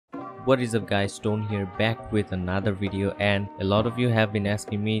What is up guys, Stone here, back with another video, and a lot of you have been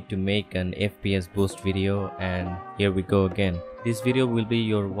asking me to make an FPS boost video, and here we go again. This video will be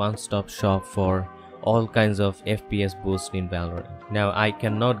your one-stop shop for all kinds of FPS boost in Valorant. Now I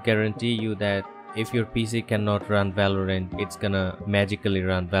cannot guarantee you that if your PC cannot run Valorant, it's gonna magically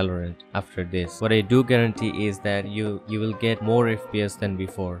run Valorant after this. What I do guarantee is that you will get more FPS than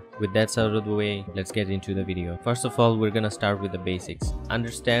before. With that out of the way, let's get into the video. First of all, we're gonna start with the basics.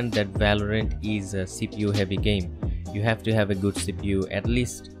 Understand that Valorant is a CPU heavy game. You have to have a good CPU, at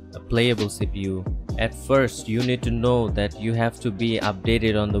least a playable CPU. At first, you need to know that you have to be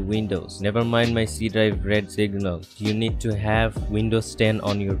updated on the Windows. Never mind my C drive red signal. You need to have Windows 10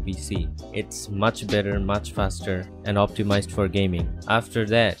 on your PC. It's much better, much faster, and optimized for gaming. After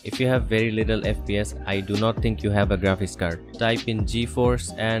that, if you have very little FPS, I do not think you have a graphics card. Type in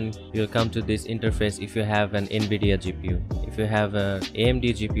GeForce and you'll come to this interface if you have an NVIDIA GPU. If you have an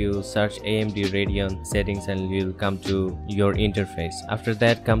AMD GPU, search AMD Radeon settings and you'll come to your interface. After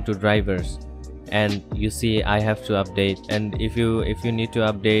that, come to drivers. And you see I have to update, and if you need to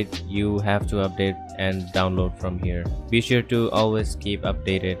update, you have to update and download from here. Be sure to always keep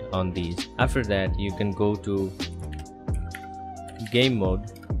updated on these. After that, you can go to game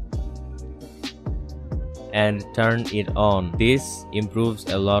mode and turn it on. This improves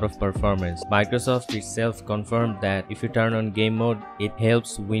a lot of performance. Microsoft itself confirmed that if you turn on game mode, it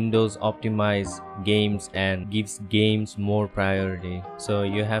helps Windows optimize games and gives games more priority. So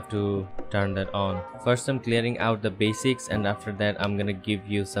you have to turn that on. First, I'm clearing out the basics, and after that I'm gonna give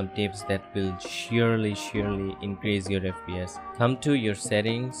you some tips that will surely increase your FPS. Come to your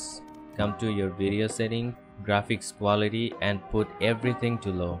settings, come to your video setting, graphics quality, and put everything to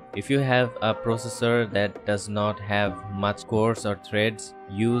low. If you have a processor that does not have much cores or threads,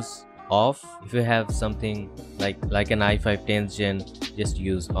 use off. If you have something like an i5 10th gen, just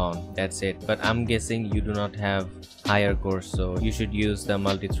use on. That's it. But I'm guessing you do not have higher cores, so you should use the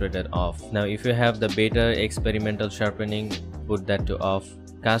multi-threaded off. Now if you have the beta experimental sharpening, put that to off.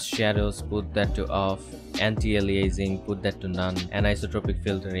 Cast shadows, put that to off. Anti-aliasing, put that to none. Anisotropic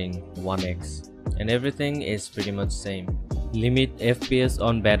filtering, 1x. And everything is pretty much same. Limit FPS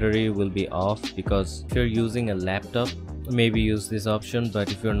on battery will be off, because if you're using a laptop, maybe use this option,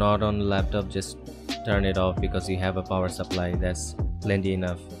 but if you're not on a laptop, just turn it off because you have a power supply. That's plenty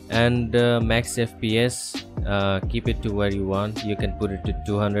enough. And max FPS, keep it to where you want. You can put it to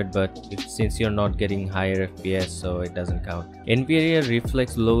 200, but since you're not getting higher FPS, so it doesn't count. NVIDIA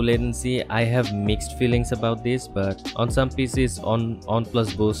Reflex Low Latency, I have mixed feelings about this, but on some PCs on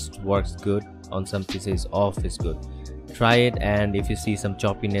plus boost works good, on some PCs off is good. Try it, and if you see some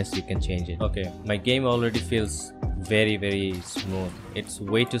choppiness, you can change it. Okay, my game already feels very smooth. It's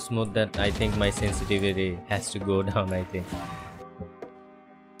way too smooth that I think my sensitivity has to go down, I think.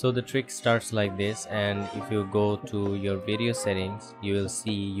 So the trick starts like this, and if you go to your video settings, you will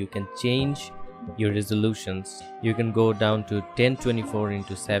see you can change your resolutions. You can go down to 1024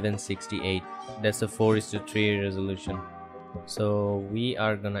 into 768. That's a 4:3 resolution. So we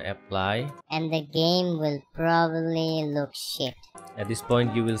are gonna apply, and the game will probably look shit. At this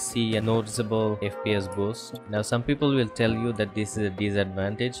point you will see a noticeable FPS boost. Now some people will tell you that this is a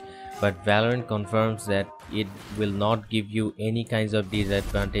disadvantage, but Valorant confirms that it will not give you any kinds of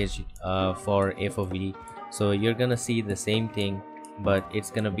disadvantage for FOV. So you're gonna see the same thing, but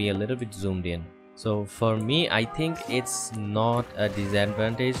it's gonna be a little bit zoomed in. So for me, I think it's not a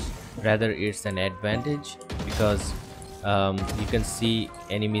disadvantage, rather it's an advantage, because you can see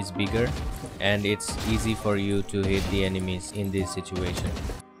enemies bigger and it's easy for you to hit the enemies in this situation.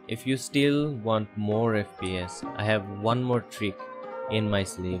 If you still want more FPS, I have one more trick in my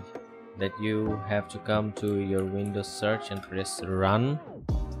sleeve, that you have to come to your Windows search and press run.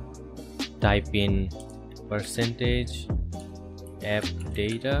 Type in percentage app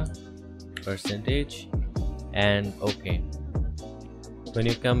data percentage and OK. When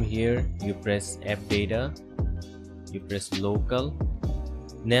you come here, you press app data, you press local.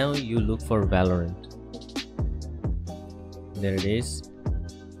 Now you look for Valorant. There it is.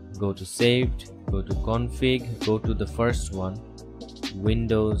 Go to saved, go to config, go to the first one,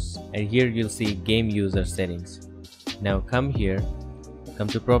 Windows, and here you'll see game user settings. Now come here, come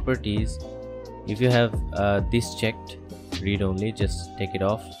to properties. If you have this checked, read only, just take it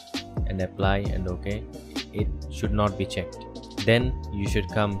off and apply and OK. It should not be checked. Then you should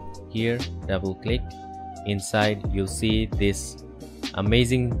come here, double click. Inside you'll see this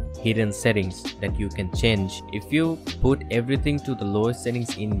amazing hidden settings that you can change. If you put everything to the lowest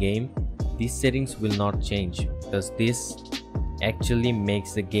settings in game, these settings will not change, because this actually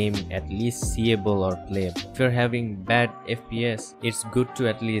makes the game at least seeable or playable. If you're having bad FPS, it's good to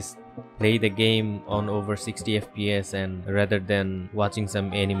at least play the game on over 60 fps and rather than watching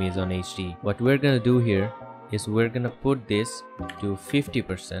some enemies on HD. What we're gonna do here is we're gonna put this to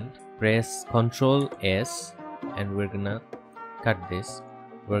 50%, press Ctrl S, and we're gonna cut this.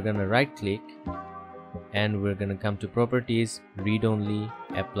 We're gonna right click and we're gonna come to properties, read only,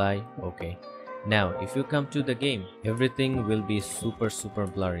 apply, okay. Now if you come to the game, everything will be super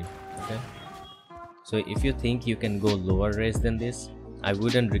blurry, okay. So if you think you can go lower res than this, I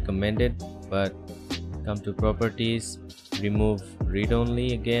wouldn't recommend it, but come to properties, remove read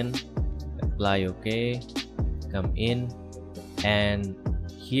only again, apply, okay, come in, and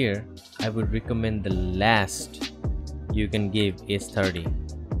here I would recommend the last you can give is 30,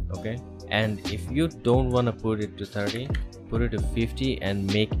 okay. And if you don't want to put it to 30, put it to 50 and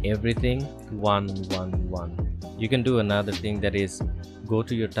make everything 111. You can do another thing, that is go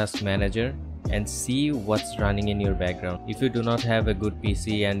to your task manager and see what's running in your background. If you do not have a good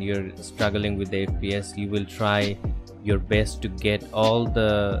PC and you're struggling with the FPS, you will try your best to get all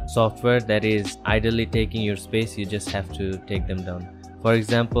the software that is idly taking your space. You just have to take them down. For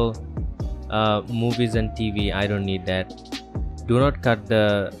example, movies and TV, I don't need that. Do not cut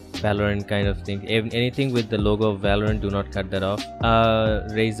the Valorant kind of thing. Anything with the logo of Valorant, do not cut that off.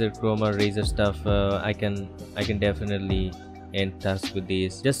 Razer Chroma, Razer stuff, I can definitely end tasks with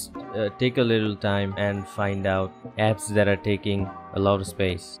these. Just take a little time and find out apps that are taking a lot of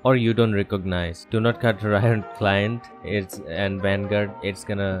space or you don't recognize. Do not cut Riot Client and Vanguard. It's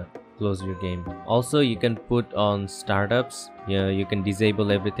gonna close your game. Also, you can put on startups. You can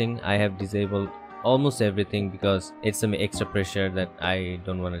disable everything. I have disabled almost everything because it's some extra pressure that I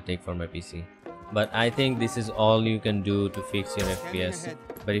don't want to take for my PC. But I think this is all you can do to fix your FPS.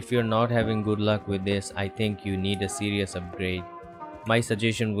 But if you're not having good luck with this, I think you need a serious upgrade. My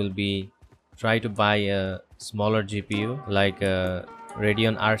suggestion will be try to buy a smaller GPU like a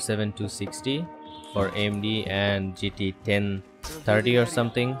Radeon R7 260 for AMD and GT 1030 or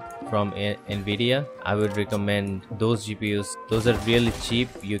something from Nvidia. I would recommend those GPUs. Those are really cheap.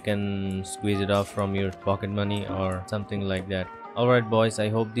 You can squeeze it off from your pocket money or something like that. Alright boys, I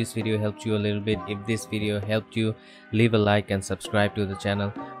hope this video helped you a little bit. If this video helped you, leave a like and subscribe to the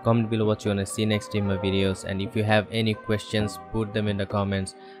channel. Comment below what you want to see next in my videos, and if you have any questions, put them in the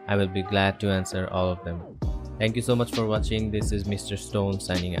comments. I will be glad to answer all of them. Thank you so much for watching. This is Mr. Stone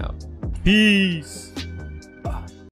signing out. Peace.